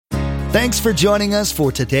Thanks for joining us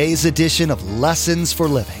for today's edition of Lessons for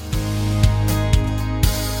Living.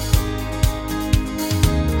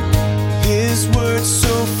 His word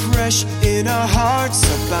so fresh in our hearts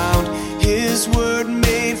abound. His word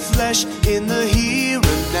made flesh in the here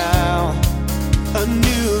and now. A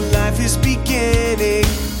new life is beginning.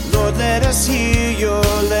 Lord, let us hear your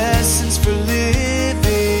lessons for living.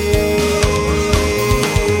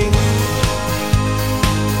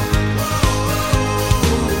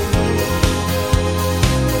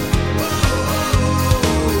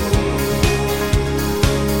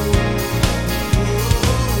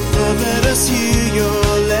 Lord, let us hear your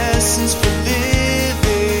lessons for living.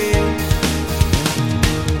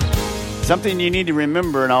 Something you need to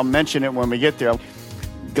remember, and I'll mention it when we get there.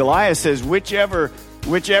 Goliath says, whichever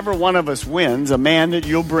one of us wins, a man that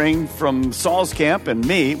you'll bring from Saul's camp and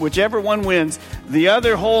me, whichever one wins, the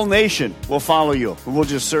other whole nation will follow you, will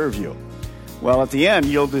just serve you. Well, at the end,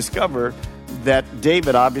 you'll discover that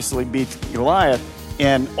David obviously beats Goliath,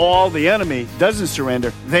 and all the enemy doesn't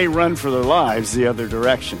surrender. They run for their lives the other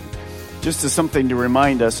direction. Just as something to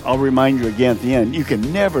remind us, I'll remind you again at the end, you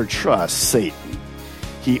can never trust Satan.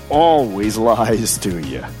 He always lies to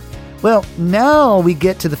you. Well, now we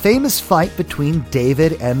get to the famous fight between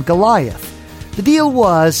David and Goliath. The deal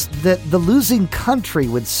was that the losing country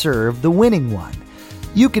would serve the winning one.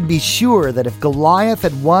 You can be sure that if Goliath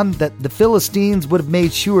had won, that the Philistines would have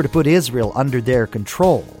made sure to put Israel under their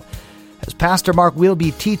control. As Pastor Mark will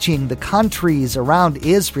be teaching, the countries around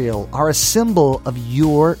Israel are a symbol of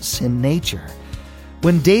your sin nature.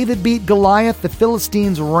 When David beat Goliath, the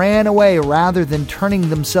Philistines ran away rather than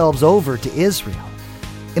turning themselves over to Israel.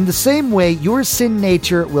 In the same way, your sin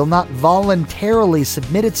nature will not voluntarily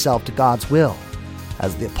submit itself to God's will.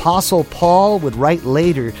 As the Apostle Paul would write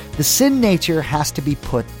later, the sin nature has to be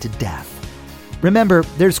put to death. Remember,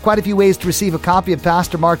 there's quite a few ways to receive a copy of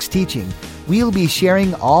Pastor Mark's teaching. We'll be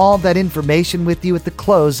sharing all that information with you at the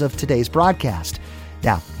close of today's broadcast.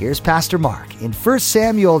 Now, here's Pastor Mark in 1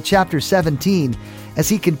 Samuel chapter 17 as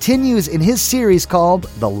he continues in his series called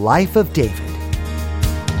The Life of David.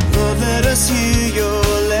 Lord, let us hear your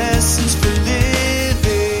lessons for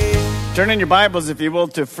living. Turn in your Bibles, if you will,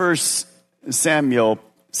 to 1 Samuel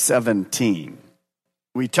 17.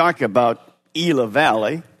 We talk about Elah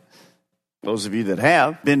Valley. Those of you that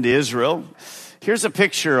have been to Israel, here's a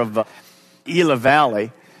picture of Elah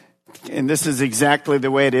Valley. And this is exactly the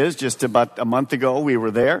way it is. Just about a month ago, we were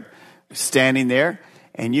there, standing there.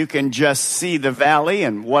 And you can just see the valley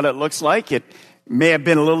and what it looks like. It may have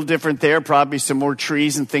been a little different there, probably some more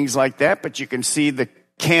trees and things like that. But you can see the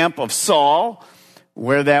camp of Saul,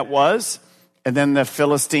 where that was. And then the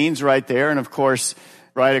Philistines right there. And, of course,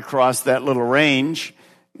 right across that little range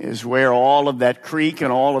is where all of that creek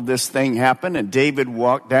and all of this thing happened. And David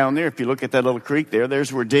walked down there. If you look at that little creek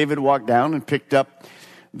there's where David walked down and picked up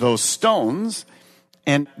those stones.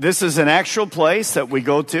 And this is an actual place that we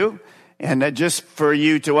go to. And just for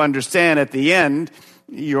you to understand, at the end,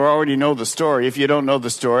 you already know the story. If you don't know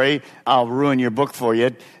the story, I'll ruin your book for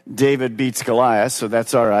you. David beats Goliath, so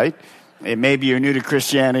that's all right. And maybe you're new to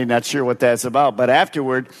Christianity, not sure what that's about. But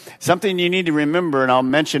afterward, something you need to remember, and I'll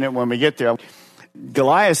mention it when we get there.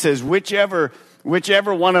 Goliath says, whichever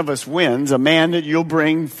one of us wins, a man that you'll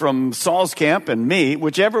bring from Saul's camp and me,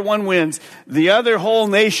 whichever one wins, the other whole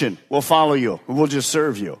nation will follow you, will just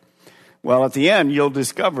serve you. Well, at the end, you'll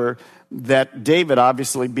discover that David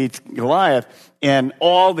obviously beats Goliath, and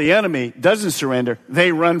all the enemy doesn't surrender.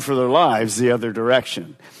 They run for their lives the other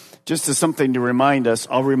direction. Just as something to remind us,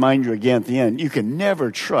 I'll remind you again at the end, you can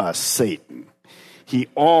never trust Satan. He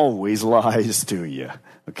always lies to you.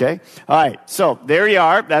 Okay? All right, so there you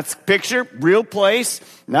are. That's a picture, real place,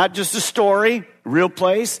 not just a story, real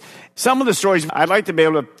place. Some of the stories, I'd like to be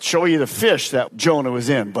able to show you the fish that Jonah was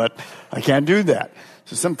in, but I can't do that.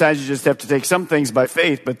 So sometimes you just have to take some things by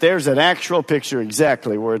faith, but there's an actual picture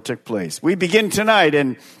exactly where it took place. We begin tonight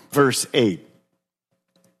in verse 8.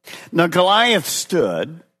 Now Goliath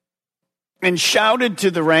stood and shouted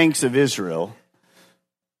to the ranks of Israel,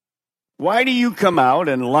 "Why do you come out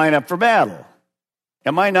and line up for battle?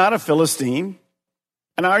 Am I not a Philistine?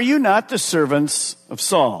 And are you not the servants of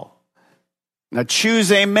Saul? Now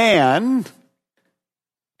choose a man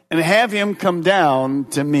and have him come down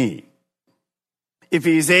to me. If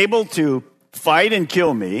he's able to fight and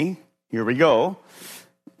kill me," here we go,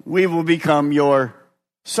 "we will become your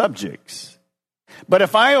subjects. But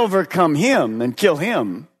if I overcome him and kill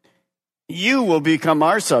him, you will become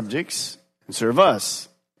our subjects and serve us."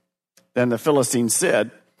 Then the Philistines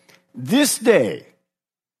said, "This day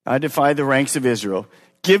I defy the ranks of Israel.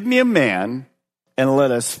 Give me a man and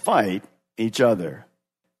let us fight each other."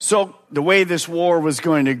 So the way this war was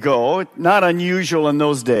going to go, not unusual in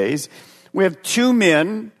those days, we have two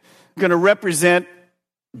men going to represent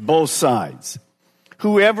both sides.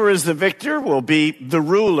 Whoever is the victor will be the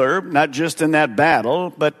ruler, not just in that battle,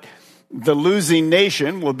 but the losing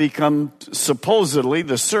nation will become supposedly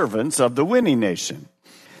the servants of the winning nation.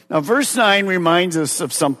 Now, verse 9 reminds us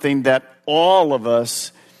of something that all of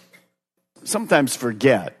us sometimes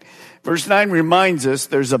forget. Verse 9 reminds us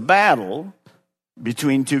there's a battle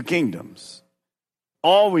between two kingdoms.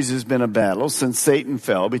 Always has been a battle since Satan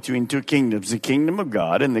fell between two kingdoms, the kingdom of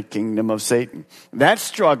God and the kingdom of Satan. That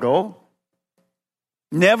struggle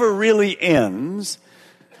never really ends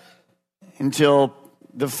until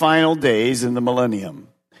the final days in the millennium,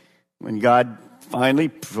 when God finally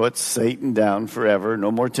puts Satan down forever.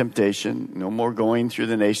 No more temptation, no more going through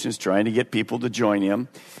the nations trying to get people to join him.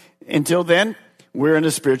 Until then, we're in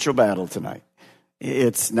a spiritual battle tonight.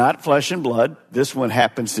 It's not flesh and blood. This one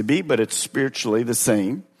happens to be, but it's spiritually the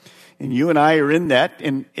same. And you and I are in that,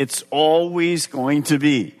 and it's always going to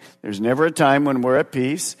be. There's never a time when we're at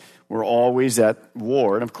peace. We're always at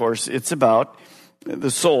war. And of course, it's about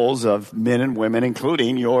the souls of men and women,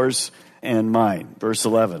 including yours and mine. Verse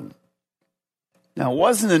 11. Now, it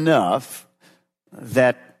wasn't enough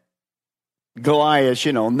that Goliath,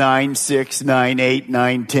 9'6", 9'8",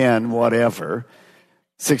 9'10", whatever,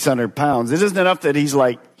 600 pounds. It isn't enough that he's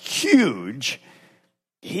like huge.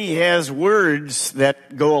 He has words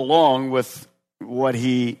that go along with what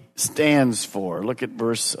he stands for. Look at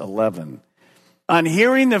verse 11. On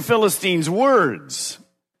hearing the Philistines' words,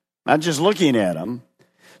 not just looking at them,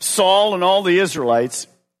 Saul and all the Israelites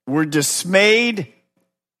were dismayed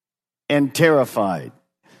and terrified.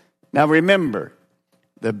 Now remember,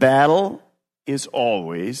 the battle is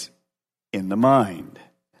always in the mind.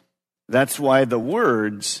 That's why the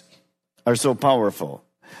words are so powerful.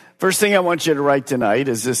 First thing I want you to write tonight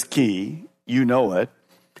is this key. You know it.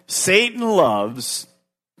 Satan loves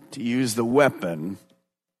to use the weapon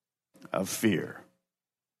of fear.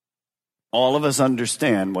 All of us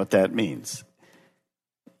understand what that means.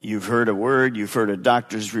 You've heard a word, you've heard a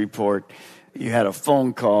doctor's report, you had a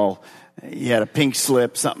phone call, you had a pink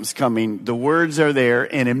slip, something's coming. The words are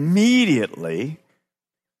there, and immediately,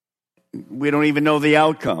 we don't even know the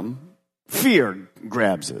outcome, fear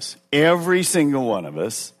grabs us. Every single one of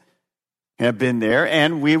us have been there,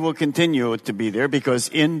 and we will continue to be there because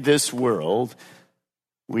in this world,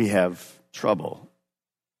 we have trouble.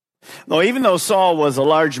 Though even though Saul was a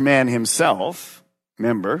large man himself,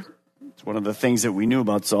 remember, it's one of the things that we knew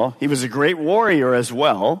about Saul, he was a great warrior as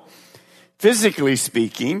well. Physically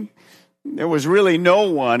speaking, there was really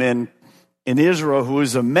no one in Israel who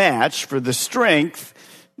was a match for the strength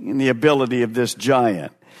and the ability of this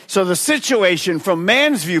giant. So the situation from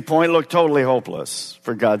man's viewpoint looked totally hopeless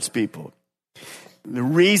for God's people. The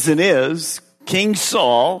reason is King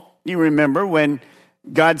Saul, you remember when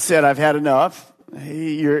God said, I've had enough.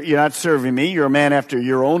 You're not serving me. You're a man after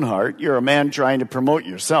your own heart. You're a man trying to promote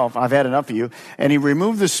yourself. I've had enough of you. And he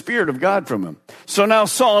removed the Spirit of God from him. So now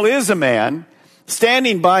Saul is a man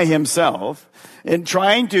standing by himself and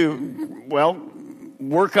trying to,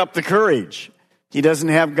 work up the courage. He doesn't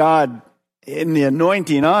have God in the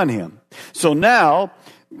anointing on him. So now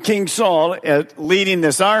King Saul, leading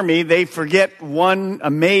this army, they forget one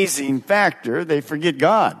amazing factor. They forget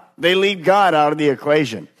God. They leave God out of the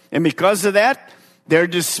equation. And because of that, they're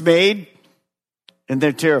dismayed and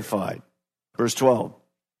they're terrified. Verse 12.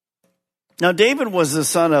 Now, David was the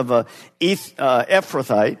son of a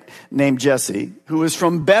Ephrathite named Jesse, who was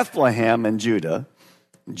from Bethlehem in Judah.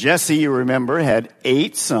 Jesse, you remember, had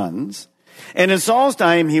 8 sons. And in Saul's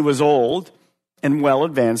time, he was old and well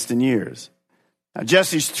advanced in years. Now,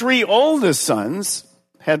 Jesse's 3 oldest sons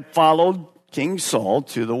had followed King Saul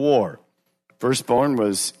to the war. Firstborn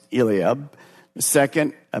was Eliab, the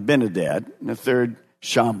second Abinadab, and the third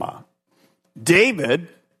Shammah. David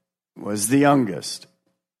was the youngest.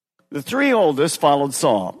 The 3 oldest followed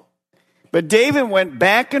Saul. But David went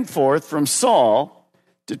back and forth from Saul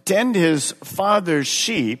to tend his father's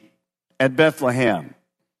sheep at Bethlehem.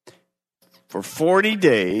 For 40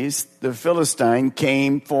 days, the Philistine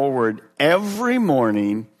came forward every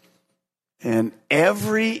morning and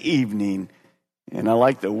every evening, and I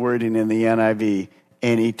like the wording in the NIV,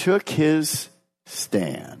 and he took his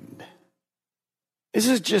stand. This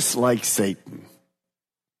is just like Satan.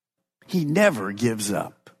 He never gives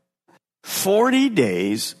up. 40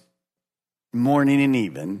 days, morning and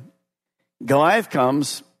even, Goliath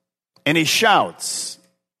comes and he shouts,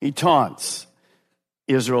 he taunts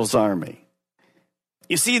Israel's army.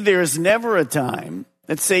 You see, there's never a time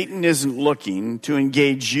that Satan isn't looking to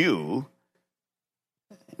engage you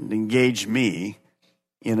and engage me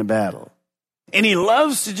in a battle. And he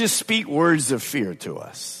loves to just speak words of fear to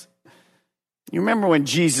us. You remember when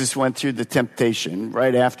Jesus went through the temptation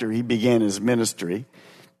right after he began his ministry,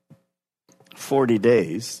 40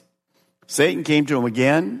 days. Satan came to him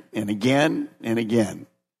again and again and again.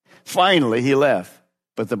 Finally, he left.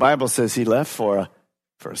 But the Bible says he left for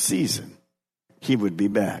a season. He would be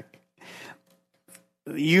back.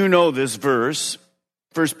 You know this verse.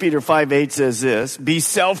 1 Peter 5:8 says this, be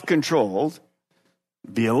self-controlled,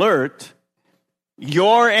 be alert.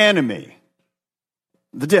 Your enemy,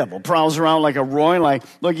 the devil, prowls around like a roaring lion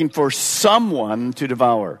looking for someone to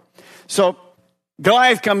devour. So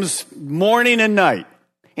Goliath comes morning and night,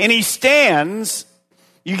 and he stands.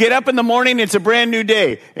 You get up in the morning, it's a brand new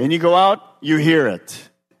day, and you go out, you hear it.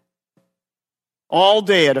 All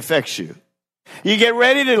day it affects you. You get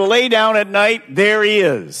ready to lay down at night, there he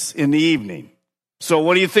is in the evening. So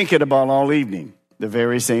what are you thinking about all evening? The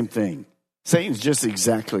very same thing. Satan's just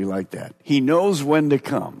exactly like that. He knows when to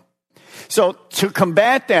come. So to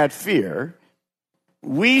combat that fear,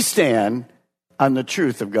 we stand on the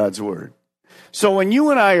truth of God's word. So when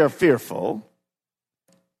you and I are fearful,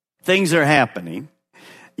 things are happening,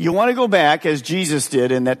 you want to go back, as Jesus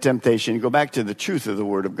did in that temptation, go back to the truth of the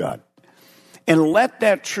word of God. And let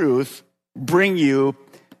that truth bring you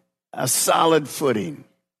a solid footing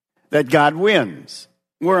that God wins.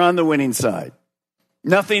 We're on the winning side.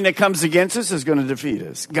 Nothing that comes against us is going to defeat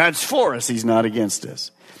us. God's for us. He's not against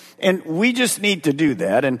us. And we just need to do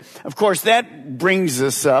that. And, of course, that brings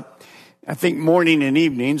us up. I think morning and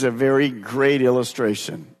evening's a very great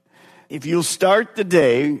illustration. If you'll start the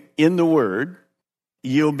day in the Word,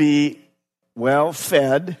 you'll be well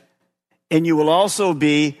fed, and you will also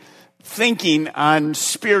be thinking on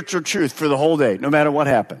spiritual truth for the whole day, no matter what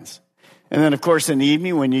happens. And then, of course, in the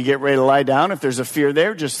evening, when you get ready to lie down, if there's a fear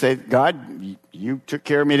there, just say, God, you took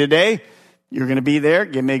care of me today. You're going to be there.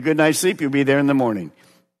 Give me a good night's sleep. You'll be there in the morning.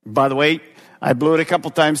 By the way, I blew it a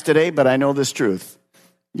couple times today, but I know this truth.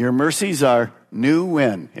 Your mercies are new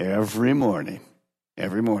when? Every morning.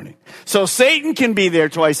 Every morning. So Satan can be there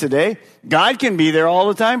twice a day. God can be there all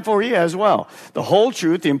the time for you as well. The whole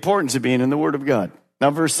truth, the importance of being in the Word of God. Now,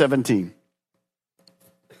 verse 17.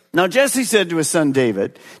 Now Jesse said to his son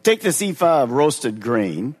David, take this ephah of roasted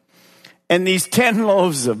grain and these 10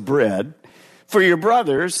 loaves of bread for your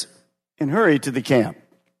brothers and hurry to the camp.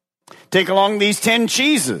 Take along these 10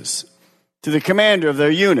 cheeses to the commander of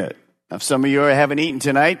their unit. Now, if some of you haven't eaten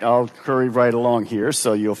tonight, I'll hurry right along here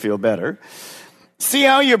so you'll feel better. See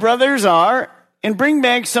how your brothers are and bring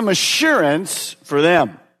back some assurance for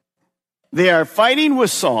them. They are fighting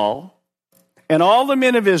with Saul and all the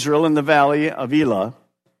men of Israel in the valley of Elah,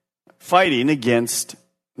 fighting against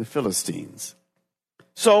the Philistines.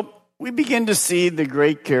 So we begin to see the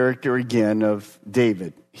great character again of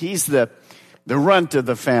David. He's the runt of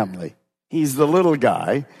the family. He's the little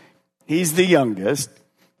guy. He's the youngest.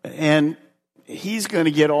 And he's going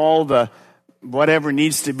to get all the whatever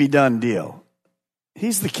needs to be done deal.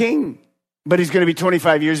 He's the king. But he's going to be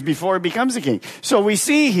 25 years before he becomes a king. So we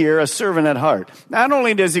see here a servant at heart. Not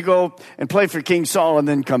only does he go and play for King Saul and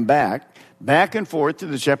then come back and forth to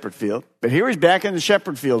the shepherd field, but here he's back in the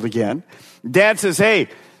shepherd field again. Dad says, hey,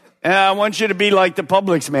 I want you to be like the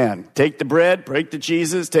Publix man. Take the bread, break the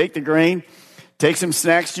cheeses, take the grain, take some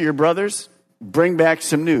snacks to your brothers, bring back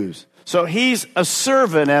some news. So he's a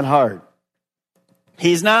servant at heart.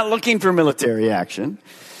 He's not looking for military action.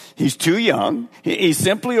 He's too young. He's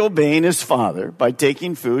simply obeying his father by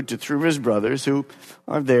taking food to through his brothers who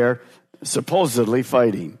are there supposedly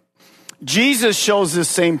fighting. Jesus shows this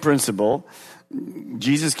same principle.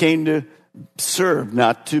 Jesus came to serve,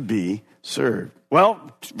 not to be served.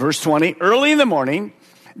 Well, verse 20, early in the morning,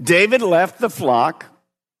 David left the flock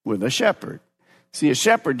with a shepherd. See, a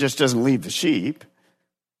shepherd just doesn't leave the sheep.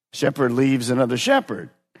 A shepherd leaves another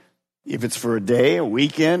shepherd. If it's for a day, a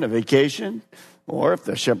weekend, a vacation, or if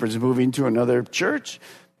the shepherd's moving to another church,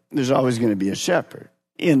 there's always going to be a shepherd.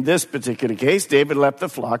 In this particular case, David left the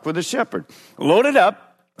flock with a shepherd. Loaded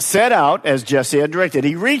up, set out as Jesse had directed.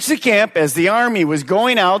 He reached the camp as the army was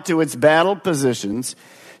going out to its battle positions,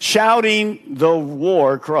 shouting the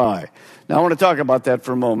war cry. Now, I want to talk about that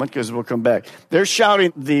for a moment because we'll come back. They're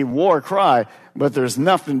shouting the war cry, but there's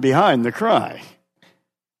nothing behind the cry.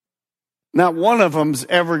 Not one of them's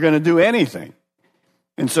ever going to do anything.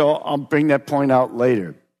 And so I'll bring that point out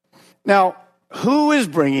later. Now,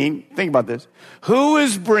 think about this, who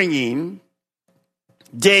is bringing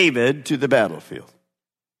David to the battlefield?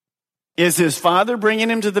 Is his father bringing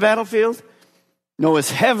him to the battlefield? No,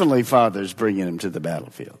 his heavenly Father's bringing him to the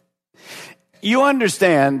battlefield. You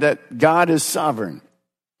understand that God is sovereign.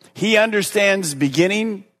 He understands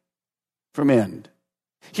beginning from end.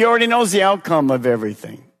 He already knows the outcome of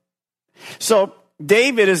everything. So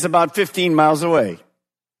David is about 15 miles away.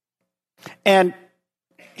 And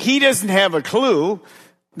he doesn't have a clue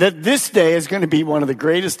that this day is going to be one of the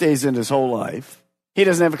greatest days in his whole life. He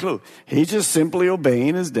doesn't have a clue. He's just simply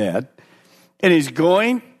obeying his dad. And he's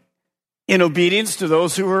going in obedience to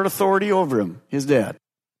those who are authority over him, his dad.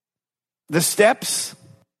 The steps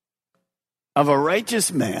of a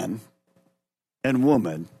righteous man and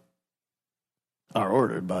woman are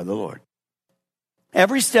ordered by the Lord.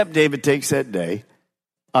 Every step David takes that day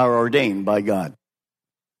are ordained by God.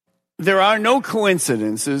 There are no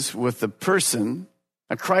coincidences with the person,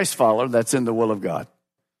 a Christ follower, that's in the will of God.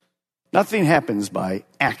 Nothing happens by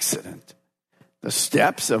accident. The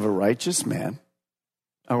steps of a righteous man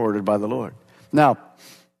are ordered by the Lord. Now,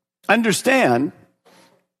 understand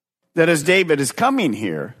that as David is coming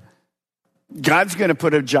here, God's going to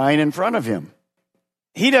put a giant in front of him.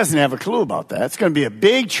 He doesn't have a clue about that. It's going to be a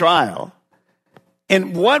big trial.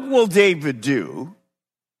 And what will David do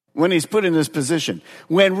when he's put in this position?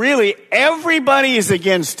 When really everybody is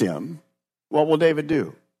against him, what will David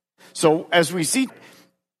do? So as we see,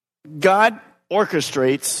 God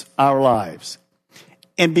orchestrates our lives.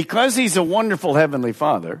 And because he's a wonderful heavenly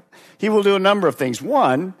Father, he will do a number of things.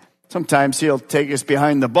 One, sometimes he'll take us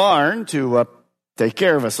behind the barn to take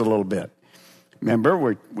care of us a little bit. Remember,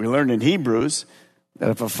 we learned in Hebrews that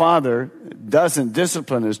if a father doesn't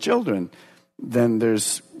discipline his children, then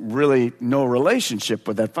there's really no relationship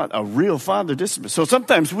with that father. A real father discipline. So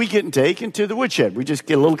sometimes we get taken to the woodshed. We just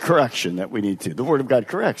get a little correction that we need to. The Word of God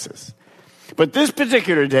corrects us. But this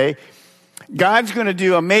particular day, God's going to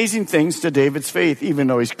do amazing things to David's faith, even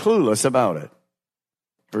though he's clueless about it.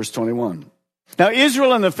 Verse 21. Now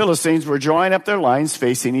Israel and the Philistines were drawing up their lines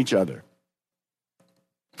facing each other.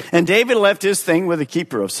 And David left his thing with the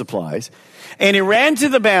keeper of supplies, and he ran to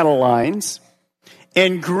the battle lines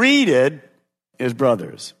and greeted his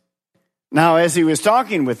brothers. Now, as he was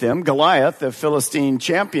talking with them, Goliath, the Philistine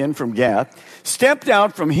champion from Gath, stepped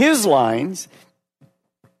out from his lines,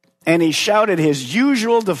 and he shouted his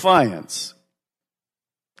usual defiance.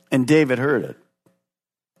 And David heard it.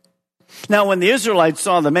 Now, when the Israelites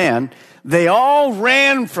saw the man, they all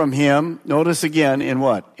ran from him, notice again, in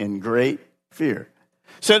what? In great fear.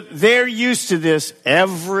 So they're used to this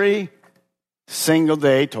every single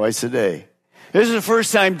day, twice a day. This is the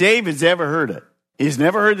first time David's ever heard it. He's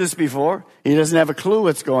never heard this before. He doesn't have a clue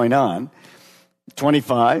what's going on.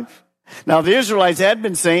 25. Now the Israelites had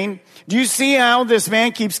been saying, do you see how this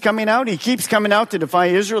man keeps coming out? He keeps coming out to defy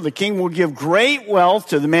Israel. The king will give great wealth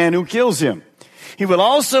to the man who kills him. He will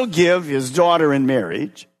also give his daughter in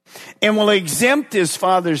marriage and will exempt his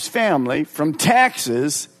father's family from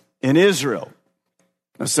taxes in Israel.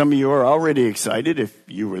 Now, some of you are already excited if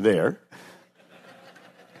you were there.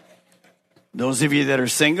 Those of you that are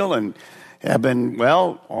single and have been,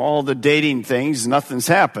 well, all the dating things, nothing's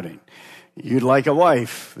happening. You'd like a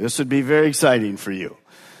wife. This would be very exciting for you.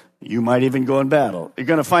 You might even go in battle. You're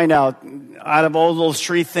going to find out of all those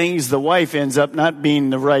three things, the wife ends up not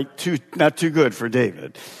being not too good for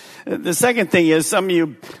David. The second thing is some of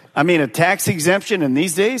you, a tax exemption in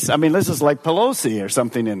these days, this is like Pelosi or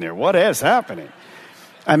something in there. What is happening?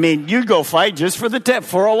 You go fight just for the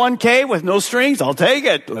 401k with no strings. I'll take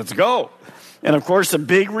it. Let's go. And of course, a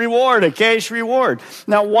big reward, a cash reward.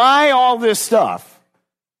 Now, why all this stuff?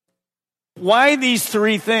 Why these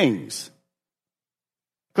three things?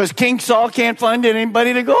 Because King Saul can't find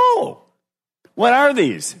anybody to go. What are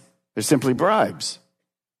these? They're simply bribes.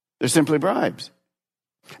 They're simply bribes.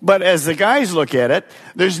 But as the guys look at it,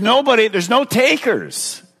 there's no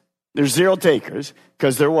takers. There's zero takers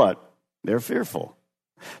because they're what? They're fearful.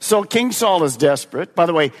 So King Saul is desperate. By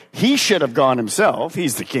the way, he should have gone himself.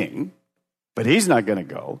 He's the king, but he's not going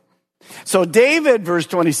to go. So David, verse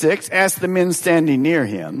 26, asked the men standing near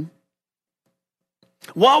him,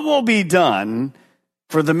 what will be done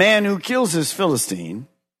for the man who kills his Philistine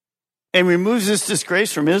and removes this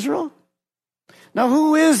disgrace from Israel? Now,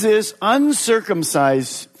 who is this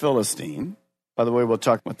uncircumcised Philistine? By the way, we'll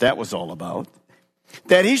talk what that was all about.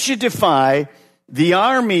 That he should defy the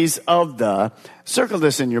armies of the, circle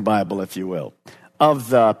this in your Bible, if you will, of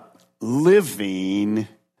the living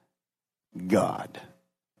God.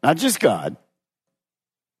 Not just God,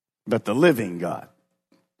 but the living God.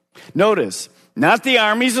 Notice, not the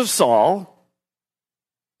armies of Saul,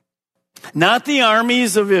 not the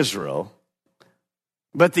armies of Israel,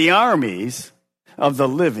 but the armies of the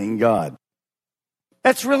living God.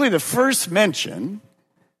 That's really the first mention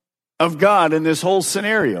of God in this whole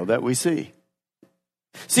scenario that we see.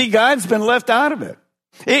 See, God's been left out of it.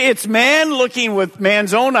 It's man looking with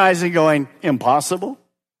man's own eyes and going, impossible.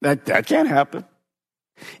 That can't happen.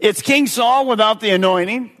 It's King Saul without the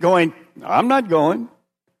anointing going, I'm not going.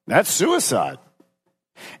 That's suicide.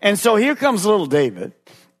 And so here comes little David.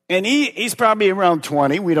 And he's probably around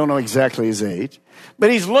 20. We don't know exactly his age.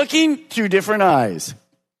 But he's looking through different eyes.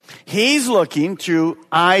 He's looking through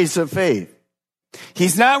eyes of faith.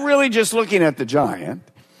 He's not really just looking at the giant.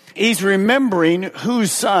 He's remembering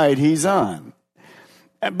whose side he's on.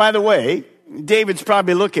 And by the way, David's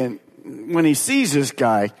probably looking, when he sees this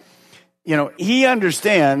guy, he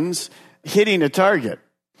understands hitting a target.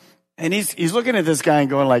 And he's looking at this guy and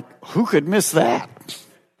going like, who could miss that?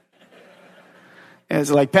 And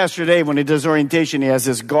it's like Pastor Dave, when he does orientation, he has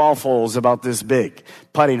this golf holes about this big,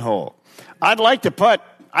 putting hole. I'd like to putt.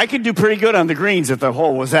 I could do pretty good on the greens if the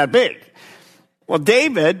hole was that big. Well,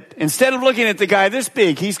 David, instead of looking at the guy this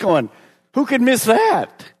big, he's going, who could miss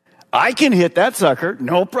that? I can hit that sucker,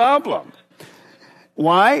 no problem.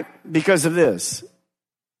 Why? Because of this.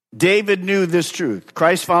 David knew this truth.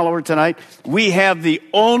 Christ follower tonight, we have the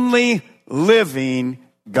only living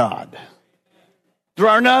God. There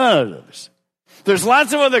are none others. There's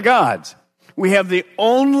lots of other gods. We have the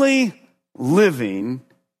only living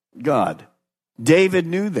God. David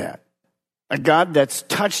knew that. A God that's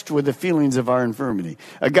touched with the feelings of our infirmity.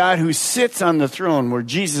 A God who sits on the throne where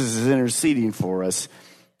Jesus is interceding for us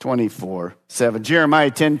 24/7.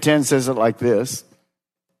 Jeremiah 10:10 says it like this.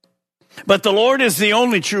 But the Lord is the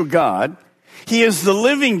only true God. He is the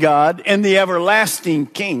living God and the everlasting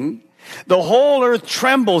King. The whole earth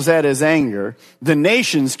trembles at his anger. The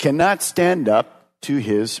nations cannot stand up to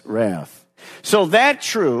his wrath. So that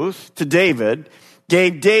truth to David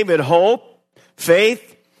gave David hope,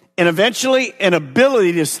 faith, and eventually an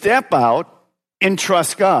ability to step out and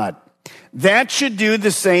trust God. That should do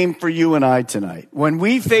the same for you and I tonight. When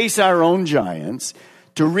we face our own giants,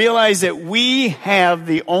 to realize that we have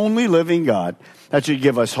the only living God, that should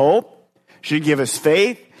give us hope, should give us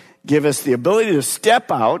faith, give us the ability to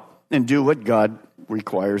step out and do what God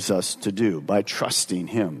requires us to do by trusting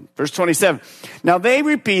him. Verse 27. Now they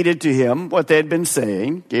repeated to him what they had been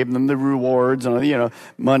saying, gave them the rewards,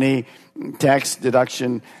 money, tax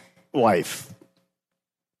deduction, life.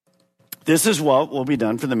 This is what will be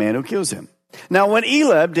done for the man who kills him. Now when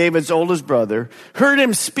Eliab, David's oldest brother, heard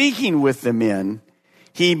him speaking with the men,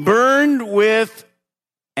 he burned with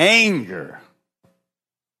anger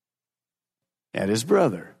at his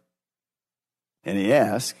brother. And he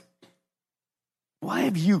asked, why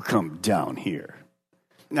have you come down here?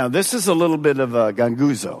 Now, this is a little bit of a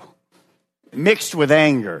ganguzo, mixed with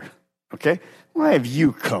anger, okay? Why have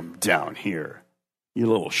you come down here, you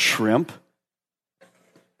little shrimp?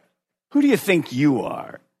 Who do you think you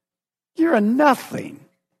are? You're a nothing.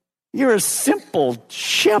 You're a simple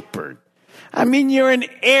shepherd. I mean, you're an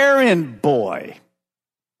errand boy.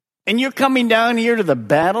 And you're coming down here to the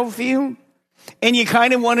battlefield? And you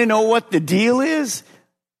kind of want to know what the deal is?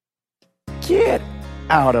 Get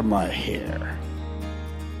out of my hair.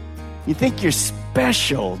 You think you're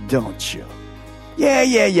special, don't you?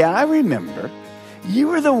 Yeah, I remember. You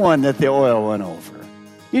were the one that the oil went over.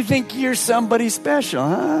 You think you're somebody special,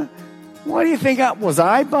 huh? What do you think? Was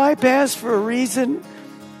I bypassed for a reason?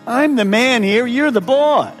 I'm the man here. You're the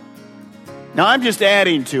boy. Now, I'm just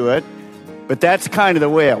adding to it, but that's kind of the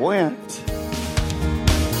way it went.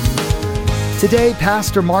 Today,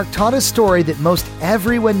 Pastor Mark taught a story that most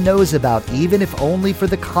everyone knows about, even if only for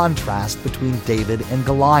the contrast between David and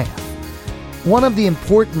Goliath. One of the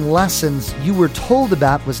important lessons you were told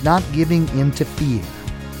about was not giving in to fear.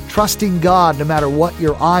 Trusting God no matter what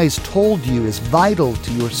your eyes told you is vital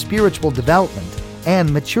to your spiritual development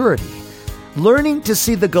and maturity. Learning to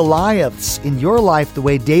see the Goliaths in your life the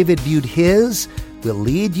way David viewed his will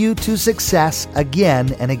lead you to success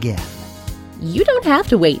again and again. You don't have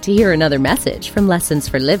to wait to hear another message from Lessons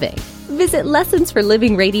for Living. Visit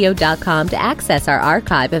lessonsforlivingradio.com to access our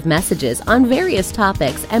archive of messages on various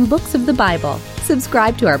topics and books of the Bible.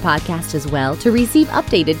 Subscribe to our podcast as well to receive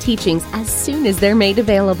updated teachings as soon as they're made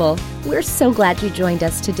available. We're so glad you joined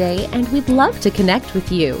us today, and we'd love to connect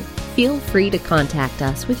with you. Feel free to contact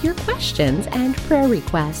us with your questions and prayer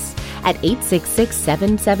requests at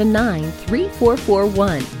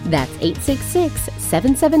 866-779-3441. That's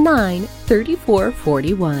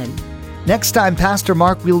 866-779-3441. Next time, Pastor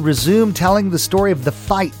Mark will resume telling the story of the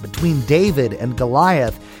fight between David and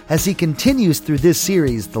Goliath as he continues through this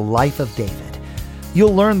series, The Life of David.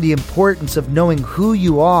 You'll learn the importance of knowing who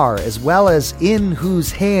you are as well as in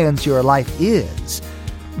whose hands your life is.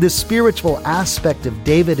 The spiritual aspect of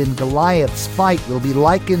David and Goliath's fight will be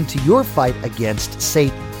likened to your fight against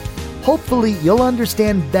Satan. Hopefully, you'll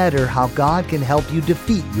understand better how God can help you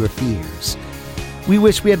defeat your fears. We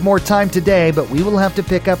wish we had more time today, but we will have to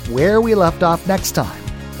pick up where we left off next time.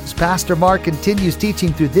 as Pastor Mark continues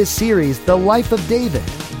teaching through this series, The Life of David.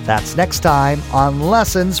 That's next time on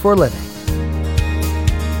Lessons for Living.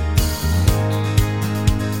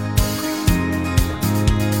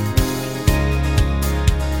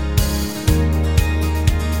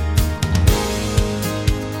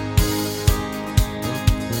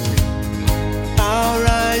 Our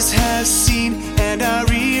eyes have seen and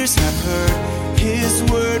our ears have heard His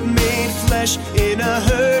word made flesh in a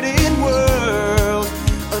hurting world.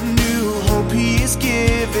 A new hope He is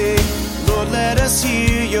giving. Lord, let us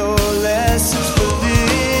hear your lessons.